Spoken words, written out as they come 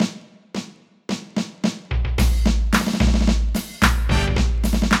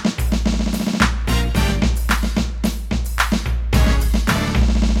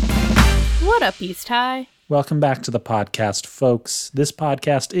What up, East High? Welcome back to the podcast, folks. This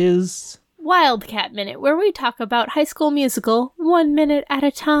podcast is Wildcat Minute, where we talk about High School Musical 1 minute at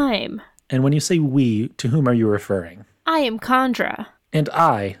a time. And when you say we, to whom are you referring? I am Condra. And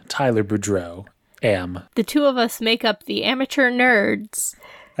I, Tyler Boudreau, am. The two of us make up the amateur nerds.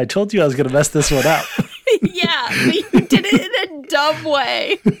 I told you I was going to mess this one up. Yeah, but you did it in a dumb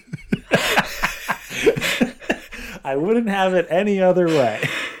way. I wouldn't have it any other way.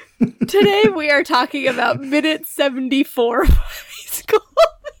 Today we are talking about minute 74 of high school.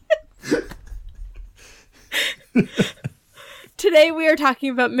 Today we are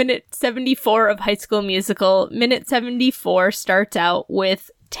talking about minute 74 of High School Musical. Minute 74 starts out with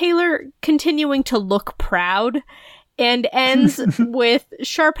Taylor continuing to look proud and ends with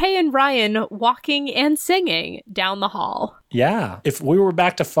Sharpay and Ryan walking and singing down the hall. Yeah. If we were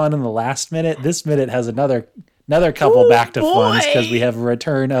back to fun in the last minute, this minute has another couple back to funs because we have a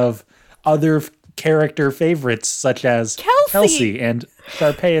return of other character favorites such as Kelsey and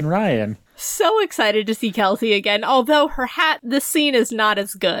Sharpay and Ryan. So excited to see Kelsey again, although her hat, this scene is not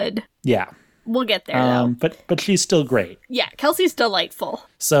as good. Yeah. We'll get there, though. But she's still great. Yeah, Kelsey's delightful.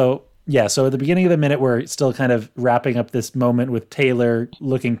 So at the beginning of the minute, we're still kind of wrapping up this moment with Taylor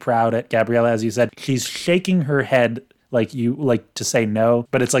looking proud at Gabriella, as you said. She's shaking her head like to say no,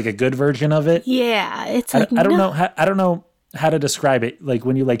 but it's like a good version of it. Yeah, it's I don't know how to describe it. Like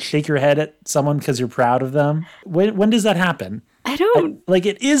when you like shake your head at someone because you're proud of them. When does that happen?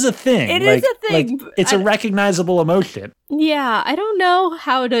 It is a thing. It is a thing. Like, it's a recognizable emotion. Yeah, I don't know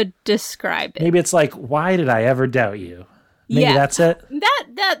how to describe it. Maybe it's like, why did I ever doubt you? Maybe that's it.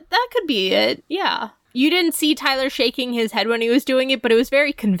 That could be it. Yeah. You didn't see Tyler shaking his head when he was doing it, but it was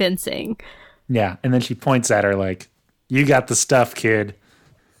very convincing. Yeah, and then she points at her like, you got the stuff, kid.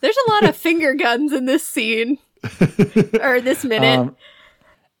 There's a lot of finger guns in this scene. Or this minute.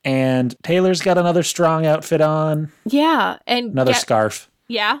 And Taylor's got another strong outfit on. Yeah. And another scarf.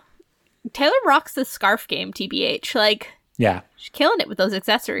 Yeah. Taylor rocks the scarf game, TBH. Like, yeah. She's killing it with those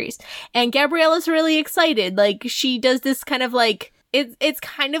accessories. And Gabriella's really excited. Like, she does this kind of like, it's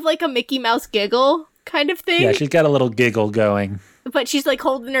kind of like a Mickey Mouse giggle kind of thing. Yeah, she's got a little giggle going. But she's like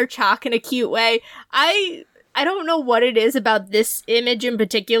holding her chalk in a cute way. I don't know what it is about this image in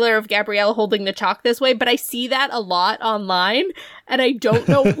particular of Gabriella holding the chalk this way, but I see that a lot online, and I don't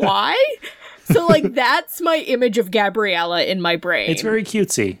know why. So, like, that's my image of Gabriella in my brain. It's very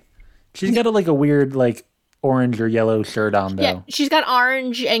cutesy. She's got a weird, like, orange or yellow shirt on, though. Yeah, she's got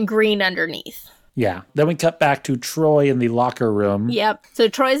orange and green underneath. Yeah. Then we cut back to Troy in the locker room. Yep. So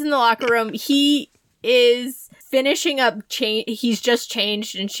Troy's in the locker room. He is finishing up, he's just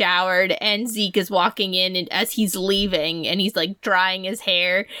changed and showered, and Zeke is walking in and as he's leaving, and he's like drying his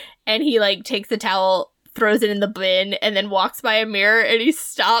hair, and he like takes the towel, throws it in the bin, and then walks by a mirror, and he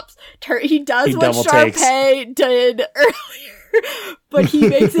stops. He does what Sharpay did earlier, but he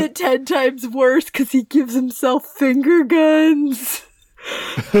makes it 10 times worse because he gives himself finger guns.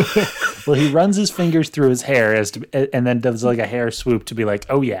 Well, he runs his fingers through his hair and then does like a hair swoop to be like,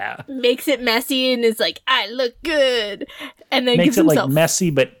 oh yeah. Makes it messy and is like, I look good. And then makes it like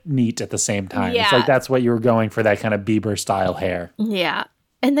messy but neat at the same time. Yeah. It's like that's what you were going for, that kind of Bieber style hair. Yeah.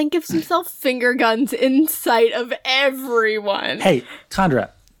 And then gives himself finger guns in sight of everyone. Hey,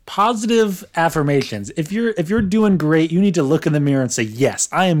 Condra, positive affirmations. If you're doing great, you need to look in the mirror and say, yes,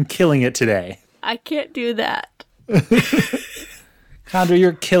 I am killing it today. I can't do that. Condra,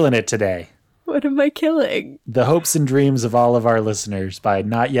 you're killing it today. What am I killing? The hopes and dreams of all of our listeners by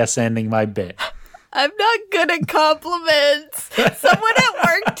not yes-ending my bit. I'm not good at compliments. Someone at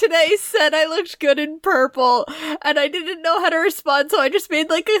work today said I looked good in purple, and I didn't know how to respond, so I just made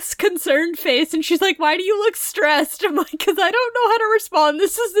like a concerned face, and she's like, why do you look stressed? I'm like, because I don't know how to respond.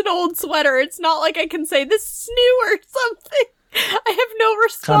 This is an old sweater. It's not like I can say this is new or something. I have no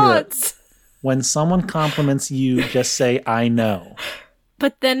response. Condra, when someone compliments you, just say, I know.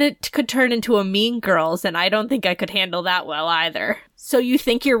 But then it could turn into a Mean Girls, and I don't think I could handle that well either. So you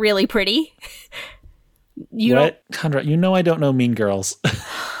think you're really pretty? What? Condra, you know I don't know Mean Girls.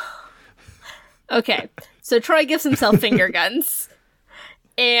 Okay, so Troy gives himself finger guns.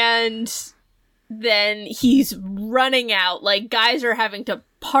 And then he's running out. Like, guys are having to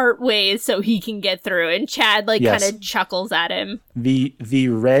part ways so he can get through. And Chad, like, kind of chuckles at him. The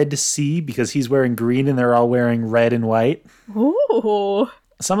Red Sea, because he's wearing green and they're all wearing red and white. Ooh.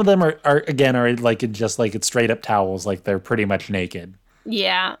 Some of them are like just like it's straight up towels. Like, they're pretty much naked.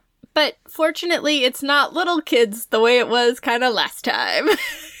 Yeah. But fortunately, it's not little kids the way it was kind of last time.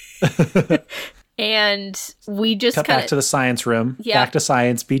 And we just cut back to the science room. Yeah. Back to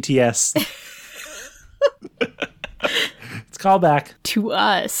science, BTS. It's callback. To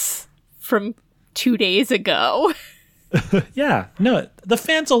us. from 2 days ago. Yeah, no, the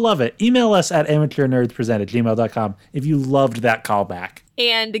fans will love it. Email us at amateurnerdspresent@gmail.com if you loved that callback.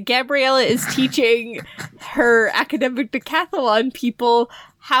 And Gabriella is teaching her academic decathlon people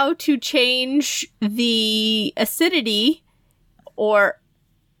how to change the acidity or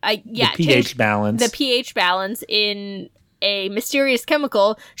the pH balance. The pH balance in a mysterious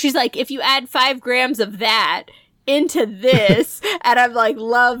chemical. She's like, if you add 5 grams of that into this, and I'm like,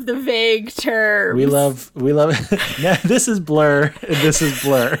 love the vague terms. We love this is blur, this is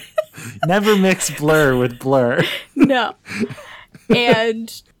blur. Never mix blur with blur. No.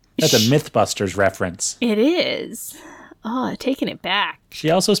 And that's a Mythbusters reference. It is. Oh, taking it back.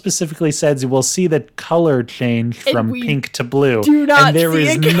 She also specifically says we'll see the color change from pink to blue. Do not and there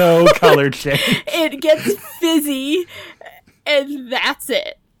is no color change. It gets fizzy, and that's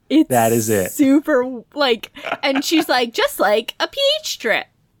it. That is it. Super, like, and she's like, just like a pH strip.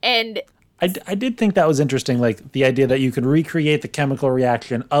 And I did think that was interesting, like the idea that you could recreate the chemical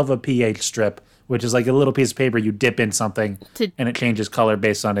reaction of a pH strip, which is like a little piece of paper you dip in something and it changes color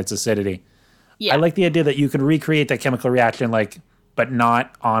based on its acidity. Yeah. I like the idea that you can recreate that chemical reaction, like, but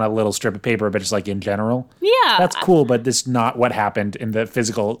not on a little strip of paper, but just like in general. Yeah. That's cool, but this is not what happened in the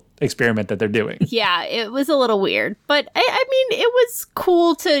physical experiment that they're doing. Yeah, it was a little weird. But, I mean, it was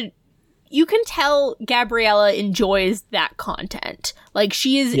cool to... You can tell Gabriella enjoys that content. Like,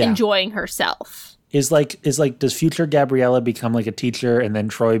 she is enjoying herself. Does future Gabriella become like a teacher and then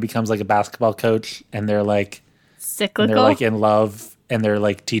Troy becomes like a basketball coach and they're like... Cyclical? And they're like in love... And they're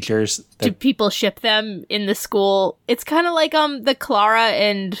like teachers. Do people ship them in the school? It's kind of like the Clara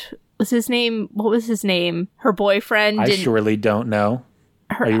and what was his name? Her boyfriend. I surely don't know.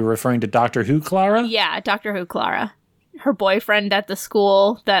 Are you referring to Doctor Who Clara? Yeah, Doctor Who Clara. Her boyfriend at the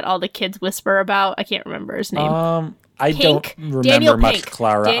school that all the kids whisper about. I can't remember his name. I don't remember much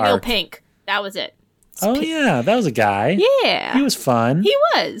Clara. Daniel Pink. That was it. Yeah, that was a guy. Yeah, he was fun. He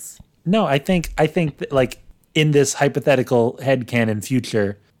was. No, I think that, like, in this hypothetical headcanon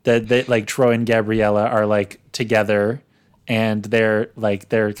future, that like Troy and Gabriella are like together and they're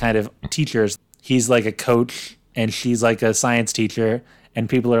kind of teachers. He's like a coach and she's like a science teacher, and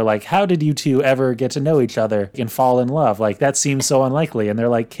people are like, how did you two ever get to know each other and fall in love? Like, that seems so unlikely. And they're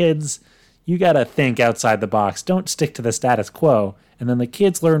like, kids, you gotta think outside the box. Don't stick to the status quo. And then the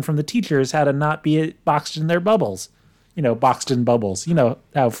kids learn from the teachers how to not be boxed in their bubbles. You know, boxed in bubbles. You know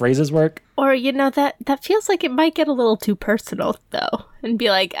how phrases work? Or, that feels like it might get a little too personal, though. And be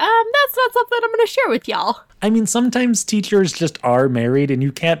like, that's not something I'm going to share with y'all. I mean, sometimes teachers just are married, and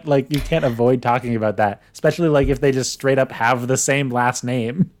you can't avoid talking about that. Especially, like, if they just straight up have the same last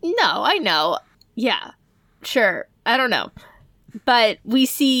name. No, I know. Yeah, sure. I don't know. But we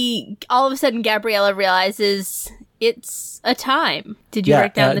see, all of a sudden, Gabriella realizes... It's a time. Did you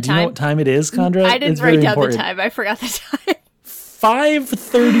write down the time? Do you know what time it is, Condra? I didn't write down the time. I forgot the time.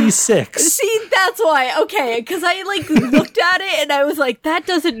 5:36. See, that's why. Okay, because I looked at it and I was like, that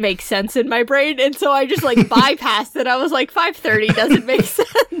doesn't make sense in my brain, and so I just bypassed it. I was like, 5:30 doesn't make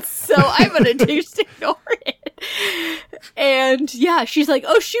sense, so I'm gonna just ignore it. And yeah, she's like,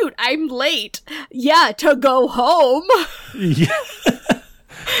 oh shoot, I'm late. Yeah, to go home. Yeah.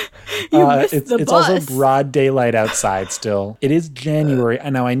 It's also broad daylight outside still. It is January.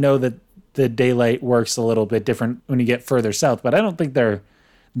 Now I know that the daylight works a little bit different when you get further south, but I don't think they're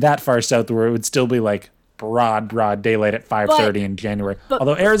that far south where it would still be like broad daylight at 5:30 in January.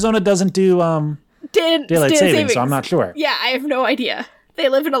 Although Arizona doesn't do daylight savings, so I'm not sure. Yeah, I have no idea. They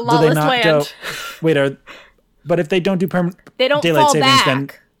live in a lawless land. But if they don't do they don't daylight fall savings, back.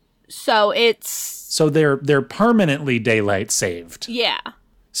 then so they're permanently daylight saved. Yeah.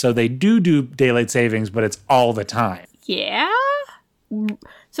 So they do daylight savings, but it's all the time. Yeah?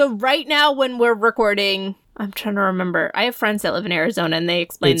 So right now when we're recording, I'm trying to remember. I have friends that live in Arizona and they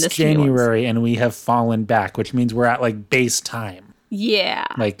explain this to me. It's January and we have fallen back, which means we're at like base time. Yeah.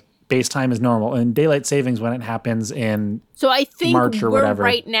 Like base time is normal. And daylight savings when it happens in So I think March or we're whatever.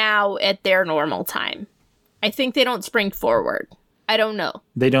 Right now at their normal time. I think they don't spring forward. I don't know.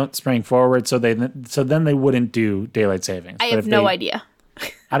 They don't spring forward, so then they wouldn't do daylight savings. I have no idea.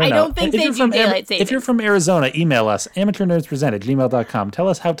 I don't know. I don't think they do daylight savings. If you're from Arizona, email us, amateurnerdspresent@gmail.com. Tell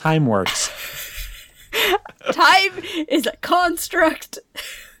us how time works. Time is a construct.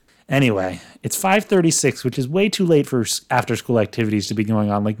 Anyway, it's 5:36, which is way too late for after-school activities to be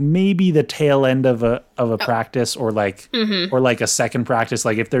going on. Like maybe the tail end of a practice, or like a second practice.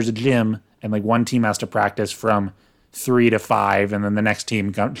 Like if there's a gym and like one team has to practice from 3 to 5, and then the next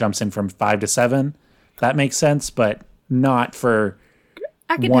team jumps in from 5 to 7. That makes sense, but not for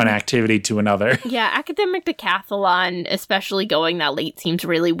one activity to another. Yeah, academic decathlon, especially going that late, seems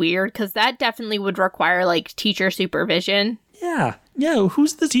really weird because that definitely would require like teacher supervision. Yeah.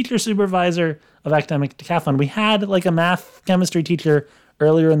 Who's the teacher supervisor of academic decathlon? We had like a math chemistry teacher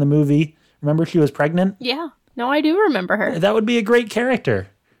earlier in the movie. Remember she was pregnant? Yeah. No, I do remember her. That would be a great character.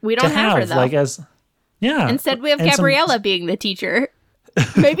 We don't have her, though. Yeah. Instead, we have Gabriella being the teacher.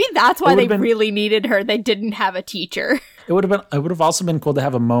 Maybe that's why they really needed her. They didn't have a teacher. It would have also been cool to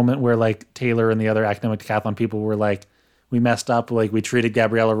have a moment where like Taylor and the other academic decathlon people were like, we messed up, like we treated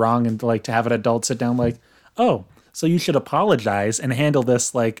Gabriella wrong, and like to have an adult sit down like, oh, so you should apologize and handle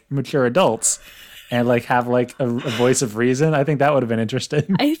this like mature adults. And like have like a voice of reason. I think that would have been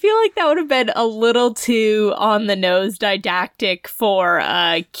interesting. I feel like that would have been a little too on the nose didactic for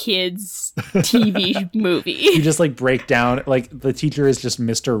a kids TV movie. You just like break down like the teacher is just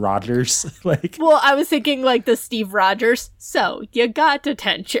Mr. Rogers. Like, well, I was thinking like the Steve Rogers. So you got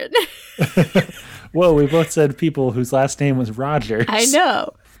detention. Whoa, we both said people whose last name was Rogers. I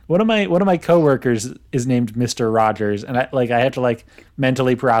know. One of my coworkers is named Mr. Rogers, and I have to like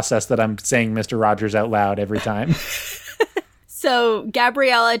mentally process that I'm saying Mr. Rogers out loud every time. So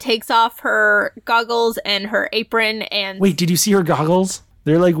Gabriella takes off her goggles and her apron and... Wait, did you see her goggles?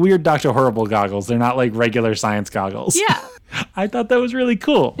 They're like weird Dr. Horrible goggles. They're not like regular science goggles. Yeah. I thought that was really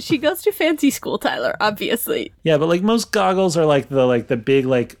cool. She goes to fancy school, Tyler, obviously. Yeah, but like most goggles are like the big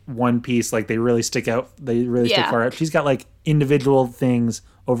like one piece, like they really stick out. They really stick far out. She's got like individual things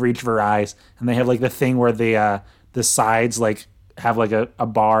over each of her eyes, and they have like the thing where the sides like have like a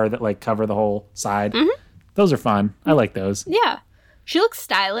bar that like cover the whole side. Mm-hmm. Those are fun. I like those. Yeah. She looks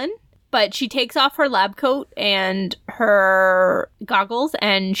styling, but she takes off her lab coat and her goggles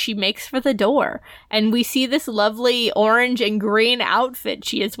and she makes for the door. And we see this lovely orange and green outfit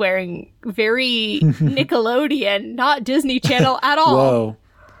she is wearing. Very Nickelodeon, not Disney Channel at all. Whoa.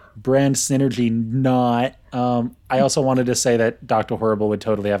 Brand synergy, not. I also wanted to say that Dr. Horrible would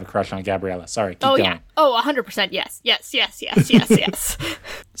totally have a crush on Gabriella. Sorry, keep going. Yeah. Oh, 100%. Yes.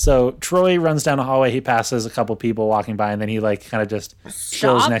 So Troy runs down a hallway. He passes a couple people walking by, and then he like kind of just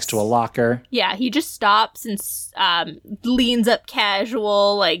chills next to a locker. Yeah, he just stops and leans up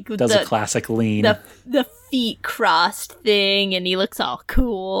casual, like does a classic lean, the feet crossed thing, and he looks all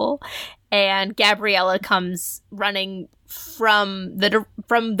cool. And Gabriella comes running from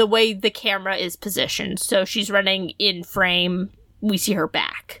the way the camera is positioned. So she's running in frame. We see her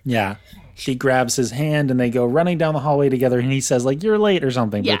back. Yeah. She grabs his hand and they go running down the hallway together, and he says like, you're late or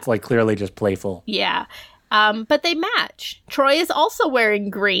something. But it's like clearly just playful. Yeah. But they match. Troy is also wearing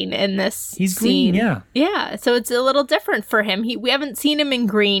green in this He's scene. green, yeah. Yeah, so it's a little different for him. We haven't seen him in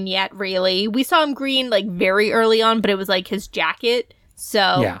green yet, really. We saw him green like very early on, but it was like his jacket.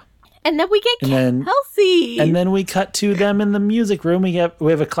 So yeah. And then we get Kelsey. And then we cut to them in the music room. We have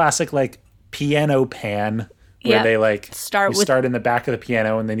a classic like piano pan where they like start in the back of the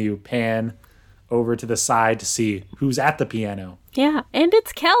piano, and then you pan over to the side to see who's at the piano. Yeah, and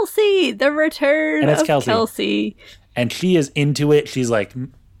it's Kelsey, the return of Kelsey. And she is into it. She's like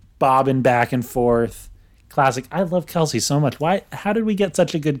bobbing back and forth. Classic. I love Kelsey so much. How did we get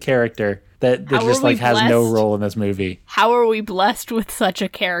such a good character that just like has no role in this movie? How are we blessed with such a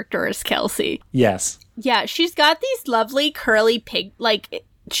character as Kelsey? Yes. Yeah, she's got these lovely curly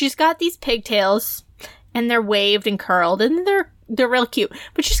she's got these pigtails, and they're waved and curled, and they're real cute.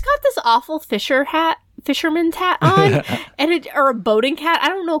 But she's got this awful fisherman's hat on, or a boating hat. I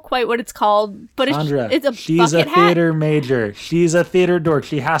don't know quite what it's called, but she's a theater major. She's a theater dork.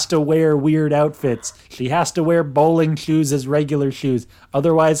 She has to wear weird outfits. She has to wear bowling shoes as regular shoes.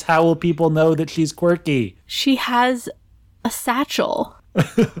 Otherwise, how will people know that she's quirky? She has a satchel.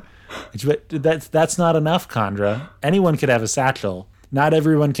 That's not enough, Condra. Anyone could have a satchel. Not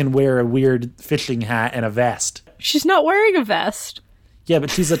everyone can wear a weird fishing hat and a vest. She's not wearing a vest. Yeah, but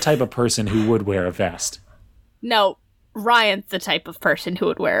she's the type of person who would wear a vest. No, Ryan's the type of person who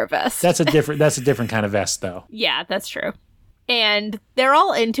would wear a vest. That's a different kind of vest, though. Yeah, that's true. And they're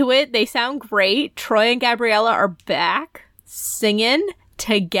all into it. They sound great. Troy and Gabriella are back singing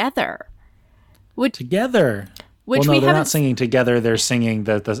together. Together? They're not singing together. They're singing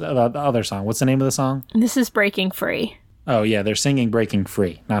the other song. What's the name of the song? This is Breaking Free. Oh, yeah, they're singing Breaking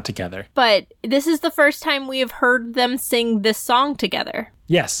Free, not together. But this is the first time we have heard them sing this song together.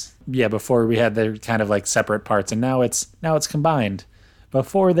 Yes. Yeah, before we had their kind of like separate parts, and now it's combined.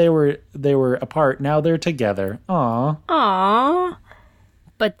 Before they were apart, now they're together. Aww.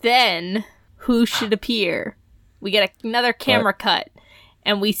 But then, who should appear? We get another camera cut,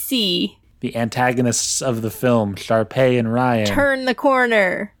 and we see the antagonists of the film, Sharpay and Ryan, turn the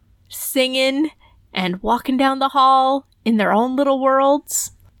corner, singing and walking down the hall in their own little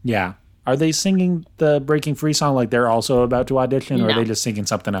worlds. Yeah. Are they singing the Breaking Free song like they're also about to audition, or are they just singing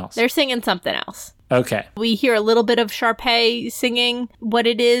something else? They're singing something else. Okay. We hear a little bit of Sharpay singing what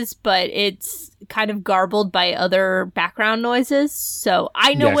it is, but it's kind of garbled by other background noises. So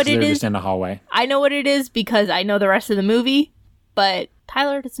I know what it is. Just in the hallway. I know what it is because I know the rest of the movie, but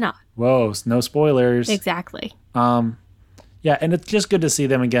Tyler does not. Whoa, no spoilers. Exactly. Yeah, and it's just good to see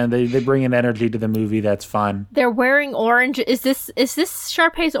them again. They bring an energy to the movie that's fun. They're wearing orange. Is this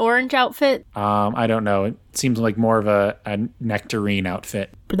Sharpay's orange outfit? I don't know. It seems like more of a nectarine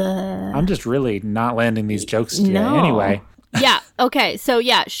outfit. Blah. I'm just really not landing these jokes today. No. Anyway. Yeah, okay. So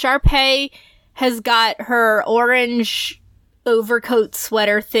yeah, Sharpay has got her orange overcoat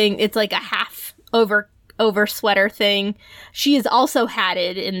sweater thing. It's like a half over sweater thing. She is also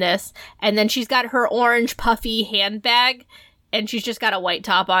hatted in this. And then she's got her orange puffy handbag. And she's just got a white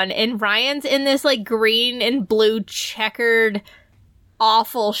top on. And Ryan's in this, like, green and blue checkered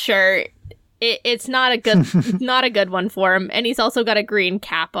awful shirt. It's not a good one for him. And he's also got a green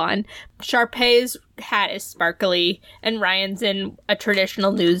cap on. Sharpay's hat is sparkly. And Ryan's in a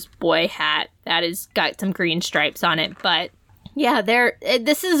traditional newsboy hat that has got some green stripes on it. But, yeah,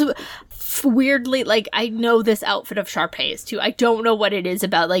 this is weirdly, like, I know this outfit of Sharpay's too. I don't know what it is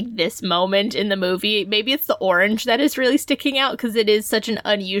about, like, this moment in the movie. Maybe it's the orange that is really sticking out because it is such an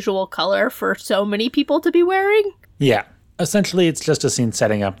unusual color for so many people to be wearing. Yeah. Essentially, it's just a scene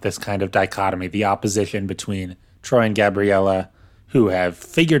setting up this kind of dichotomy, the opposition between Troy and Gabriella, who have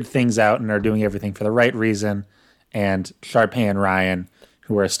figured things out and are doing everything for the right reason, and Sharpay and Ryan,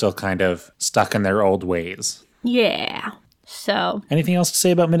 who are still kind of stuck in their old ways. Yeah. So, anything else to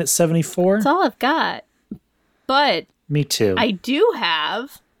say about minute 74? That's all I've got. But me too. I do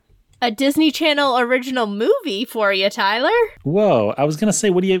have a Disney Channel original movie for you, Tyler. Whoa! I was gonna say,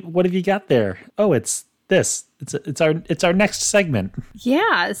 what have you got there? Oh, it's this. It's our next segment.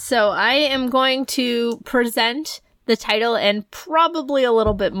 Yeah. So I am going to present the title and probably a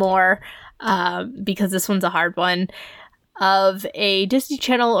little bit more, because this one's a hard one, of a Disney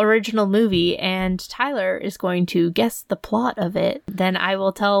Channel original movie, and Tyler is going to guess the plot of it. Then I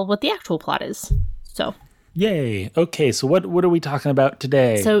will tell what the actual plot is. So, yay. Okay, so what are we talking about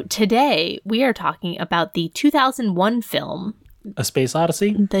today? So today we are talking about the 2001 film A Space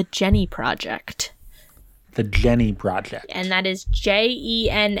Odyssey? The Jenny Project. The Jenny Project. And that is Jennie.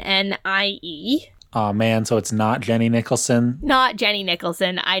 Oh man, so it's not Jenny Nicholson? Not Jenny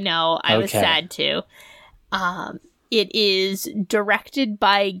Nicholson, I know. I was sad too. It is directed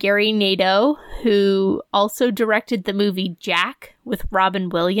by Gary Nadeau, who also directed the movie Jack with Robin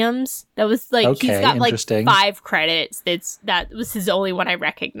Williams. That was like, he's got like 5 credits. That was his only one I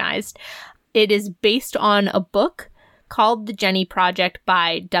recognized. It is based on a book called The Jenny Project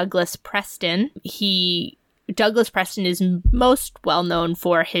by Douglas Preston. Douglas Preston is most well known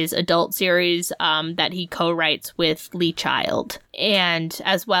for his adult series that he co-writes with Lee Child, and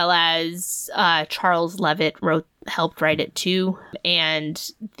as well as Charles Levitt helped write it too.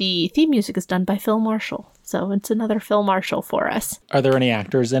 And the theme music is done by Phil Marshall, so it's another Phil Marshall for us. Are there any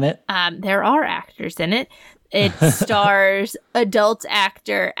actors in it? There are actors in it. It stars adult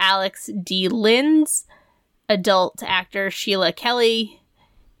actor Alex D. Linz, adult actor Sheila Kelly,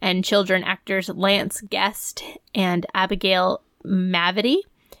 and children actors Lance Guest and Abigail Mavity.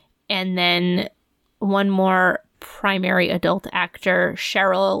 And then one more primary adult actor,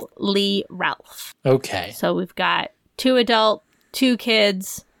 Cheryl Lee Ralph. Okay. So we've got 2 adult, 2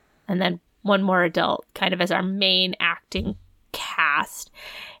 kids, and then one more adult, kind of as our main acting cast.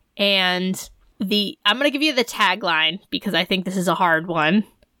 And I'm going to give you the tagline because I think this is a hard one.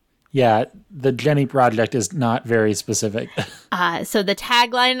 Yeah, the Jenny Project is not very specific. So the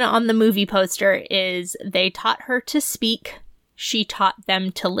tagline on the movie poster is, "They taught her to speak, she taught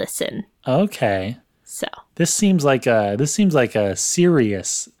them to listen." Okay. So this seems like a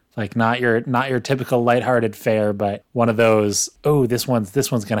serious, like not your typical lighthearted fare, but one of those, oh, this one's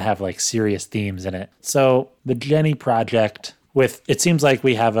gonna have like serious themes in it. So the Jenny Project. It seems like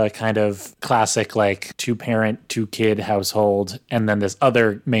we have a kind of classic, like 2-parent, 2-kid household, and then this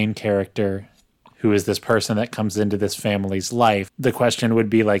other main character who is this person that comes into this family's life. The question would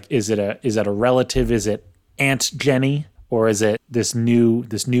be like, is it a relative? Is it Aunt Jenny? Or is it this new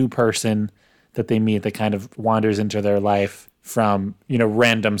person that they meet that kind of wanders into their life from,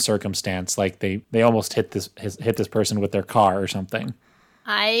 random circumstance? Like they almost hit this person with their car or something.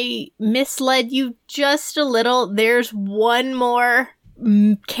 I misled you just a little. There's one more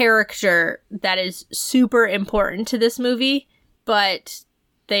character that is super important to this movie, but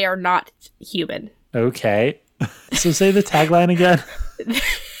they are not human. Okay. So say the tagline again.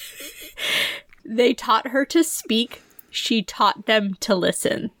 They taught her to speak. She taught them to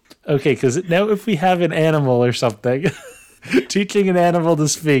listen. Okay, because now if we have an animal or something, teaching an animal to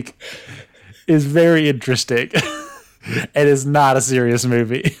speak is very interesting. It is not a serious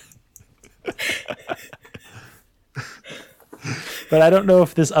movie. But I don't know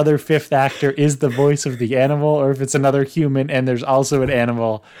if this other fifth actor is the voice of the animal or if it's another human and there's also an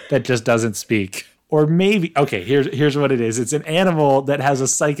animal that just doesn't speak. Or maybe, okay, here's what it is. It's an animal that has a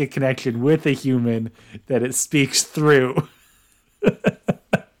psychic connection with a human that it speaks through.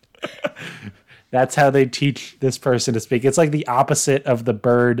 That's how they teach this person to speak. It's like the opposite of the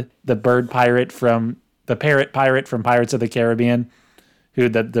parrot pirate from Pirates of the Caribbean, who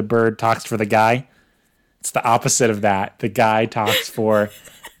the bird talks for the guy. It's the opposite of that. The guy talks for,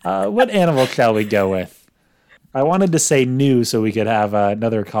 what animal shall we go with? I wanted to say new so we could have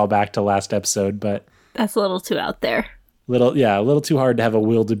another callback to last episode, but that's a little too out there. A little too hard to have a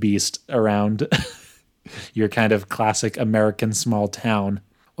wildebeest around your kind of classic American small town.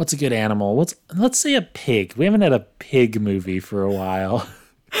 What's a good animal? Let's say a pig. We haven't had a pig movie for a while.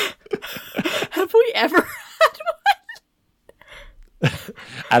 Have we ever had one?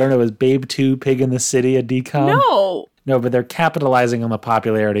 I don't know. Is Babe 2 Pig in the City a decom? No, but they're capitalizing on the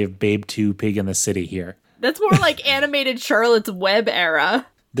popularity of Babe 2 Pig in the City here. That's more like animated Charlotte's Web era.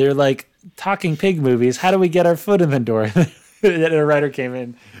 They're like, talking pig movies, how do we get our foot in the door? And a writer came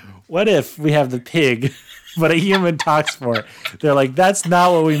in, what if we have the pig, but a human talks for it? They're like, that's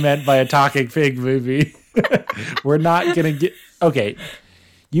not what we meant by a talking pig movie. We're not going to get... Okay,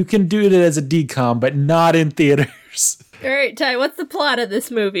 you can do it as a decom, but not in theaters. All right, Ty, what's the plot of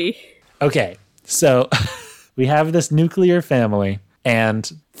this movie? Okay, so we have this nuclear family,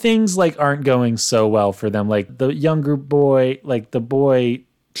 and things like aren't going so well for them. Like the younger boy, like the boy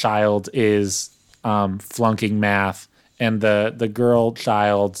child is flunking math, and the girl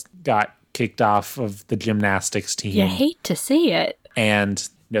child got kicked off of the gymnastics team. You hate to see it. And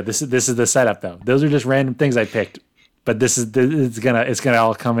no, this is the setup though. Those are just random things I picked, but it's gonna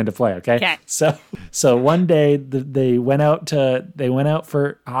all come into play. Okay. So one day they went out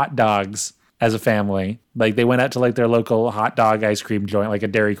for hot dogs as a family. Like they went out to like their local hot dog ice cream joint, like a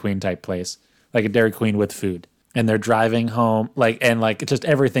Dairy Queen type place, like a Dairy Queen with food. And they're driving home, and just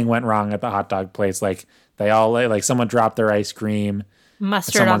everything went wrong at the hot dog place. Like they all like someone dropped their ice cream,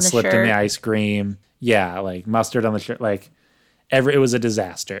 mustard on the shirt. Someone slipped in the ice cream. Yeah, like mustard on the shirt. It was a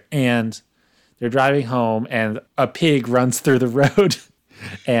disaster. And they're driving home, and a pig runs through the road,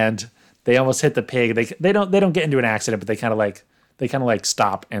 and they almost hit the pig. They don't get into an accident, but they kind of like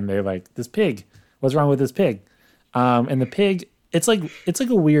stop, and they're like, this pig, what's wrong with this pig? And the pig. It's like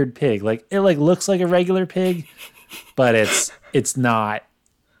a weird pig. Like it looks like a regular pig, but it's not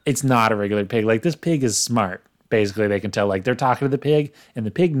a regular pig. Like this pig is smart. Basically, they can tell like they're talking to the pig and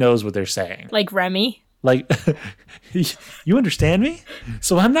the pig knows what they're saying. Like Remy. Like you understand me?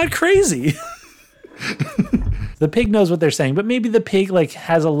 So I'm not crazy. The pig knows what they're saying, but maybe the pig like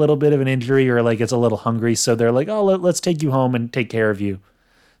has a little bit of an injury or like it's a little hungry, so they're like, "Oh, let's take you home and take care of you."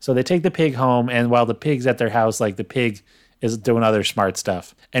 So they take the pig home, and while the pig's at their house, like the pig is doing other smart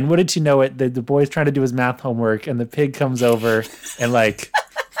stuff. And wouldn't you know it, the boy's trying to do his math homework, and the pig comes over and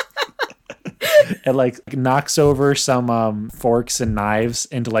knocks over some forks and knives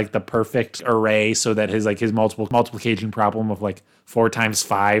into like the perfect array so that his multiplication problem of like 4 times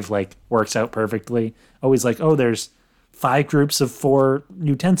 5 like works out perfectly. Oh, he's like, oh, there's 5 groups of 4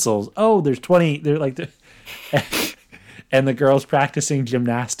 utensils. Oh, there's 20. They're like, and the girl's practicing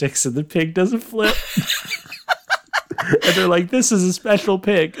gymnastics, and the pig does a flip. And they're like, this is a special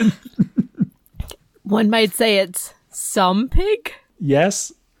pig. One might say it's some pig?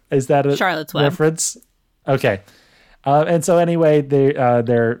 Yes. Is that a Charlotte's reference? Web. Okay. And so anyway,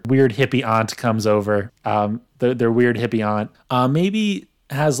 their weird hippie aunt comes over. Their weird hippie aunt maybe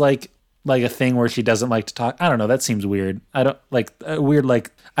has like a thing where she doesn't like to talk. I don't know. That seems weird. I don't like weird.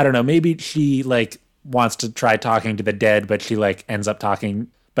 Like, I don't know. Maybe she like wants to try talking to the dead, but she like ends up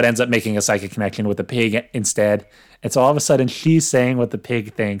making a psychic connection with the pig instead. And so all of a sudden she's saying what the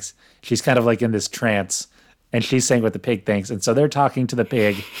pig thinks. She's kind of like in this trance, and she's saying what the pig thinks. And so they're talking to the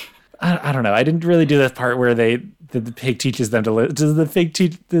pig. I don't know. I didn't really do that part where the pig teaches them to listen. Does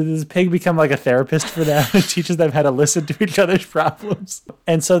the pig become like a therapist for them and teaches them how to listen to each other's problems?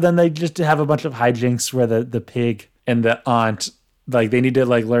 And so then they just have a bunch of hijinks where the pig and the aunt, like they need to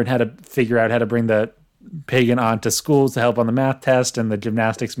like learn how to figure out how to bring the pig and aunt to school to help on the math test and the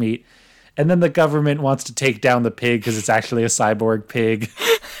gymnastics meet. And then the government wants to take down the pig because it's actually a cyborg pig.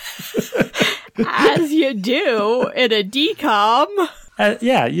 As you do in a decom.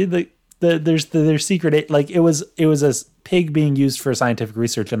 Yeah, there's their secret. Like it was a pig being used for scientific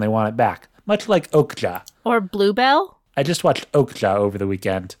research, and they want it back, much like Okja or Bluebell. I just watched Okja over the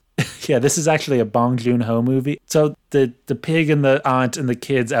weekend. Yeah, this is actually a Bong Joon-ho movie. So the pig and the aunt and the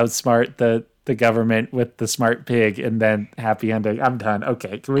kids outsmart the government with the smart pig, and then happy ending. I'm done.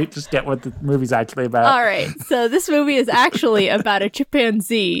 Okay, can we just get what the movie's actually about? All right, so this movie is actually about a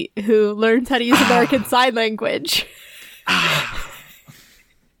chimpanzee who learns how to use American Sign Language. I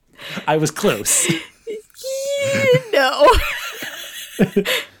was close. No.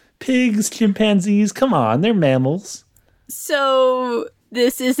 Pigs, chimpanzees, come on, they're mammals. So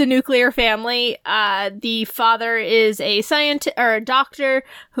this is a nuclear family. The father is a scientist or a doctor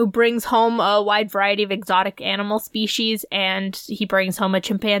who brings home a wide variety of exotic animal species, and he brings home a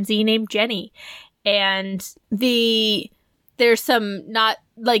chimpanzee named Jenny. And there's some not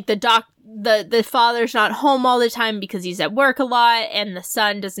like the father's not home all the time because he's at work a lot, and the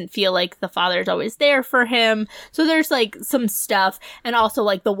son doesn't feel like the father's always there for him. So there's like some stuff, and also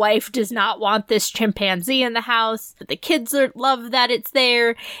like the wife does not want this chimpanzee in the house, but the kids love that it's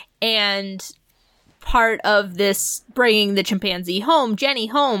there. And part of this bringing the chimpanzee home, Jenny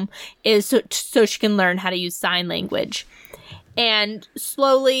home, is so she can learn how to use sign language. And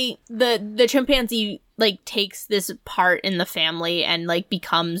slowly the chimpanzee like takes this part in the family and like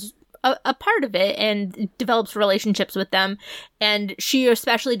becomes a part of it and develops relationships with them. And she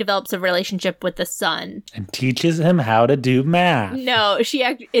especially develops a relationship with the son. And teaches him how to do math. No,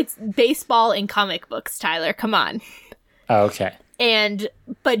 it's baseball and comic books, Tyler. Come on. Oh, okay.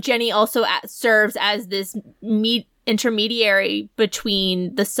 But Jenny also serves as this intermediary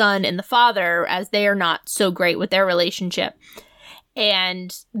between the son and the father, as they are not so great with their relationship.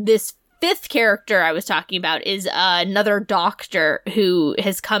 And this fifth character I was talking about is another doctor who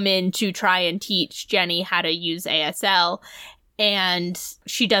has come in to try and teach Jenny how to use ASL, and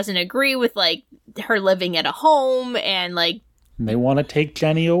she doesn't agree with like her living at a home, and like they want to take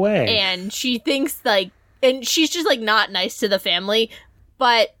Jenny away, and she thinks like, and she's just like not nice to the family,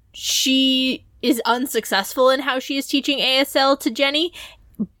 but she is unsuccessful in how she is teaching ASL to Jenny.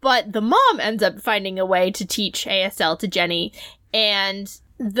 But the mom ends up finding a way to teach ASL to Jenny, and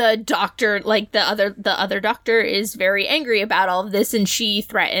the doctor, like the other doctor, is very angry about all of this, and she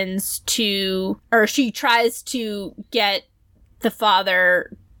tries to get the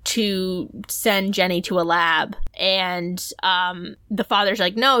father to send Jenny to a lab. And the father's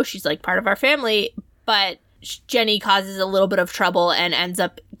like, no, she's like part of our family. But Jenny causes a little bit of trouble and ends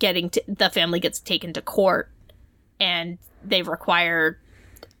up the family gets taken to court, and they require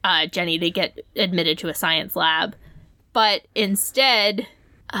Jenny to get admitted to a science lab. But instead,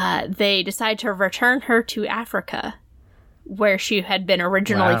 they decide to return her to Africa, where she had been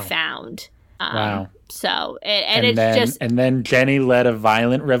originally found. Wow. So, and then Jenny led a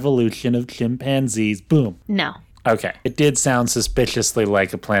violent revolution of chimpanzees. Boom. No. Okay. It did sound suspiciously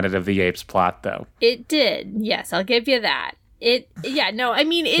like a Planet of the Apes plot, though. It did. Yes, I'll give you that. I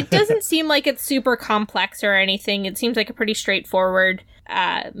mean, it doesn't seem like it's super complex or anything. It seems like a pretty straightforward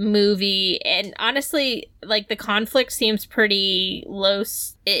movie, and honestly, like the conflict seems pretty low.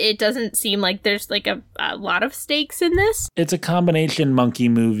 It doesn't seem like there's like a lot of stakes in this. It's a combination monkey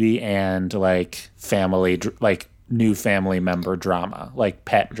movie and like family, like new family member drama, like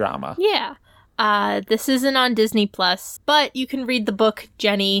pet drama. Yeah. This isn't on Disney Plus, but you can read the book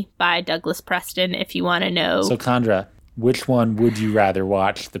Jenny by Douglas Preston if you want to know. So Khandra, which one would you rather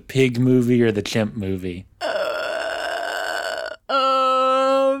watch, the pig movie or the chimp movie?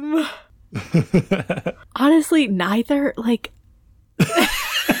 Honestly, neither. Like,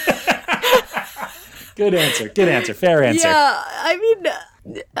 Good answer. Fair answer. Yeah, I mean,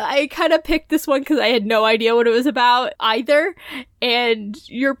 I kind of picked this one because I had no idea what it was about either, and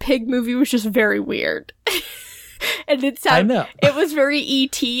your pig movie was just very weird. And it was very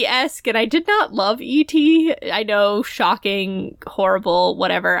E.T.-esque, and I did not love E.T. I know, shocking, horrible,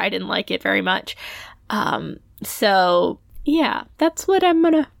 whatever. I didn't like it very much. So yeah, that's what I'm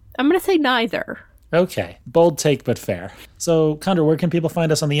gonna say neither. Okay. Bold take, but fair. So, Khandra, where can people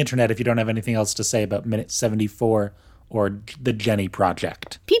find us on the internet if you don't have anything else to say about Minute 74 or the Jenny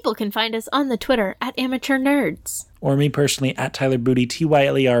Project? People can find us on the Twitter at Amateur Nerds. Or me personally at Tyler Boudy,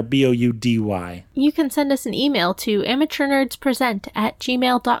 TylerBoudy. You can send us an email to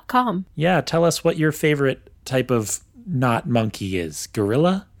amateurnerdspresent@gmail.com. Yeah, tell us what your favorite type of not monkey is.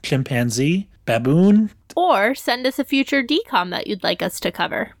 Gorilla? Chimpanzee? Baboon? Or send us a future DCOM that you'd like us to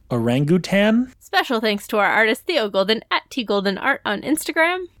cover. Orangutan? Special thanks to our artist Theo Golden at TGoldenArt on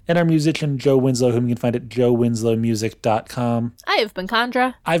Instagram. And our musician Joe Winslow, whom you can find at joewinslowmusic.com. I have been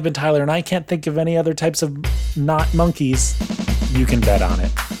Khandra. I've been Tyler, and I can't think of any other types of not monkeys. You can bet on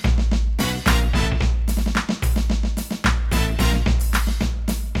it.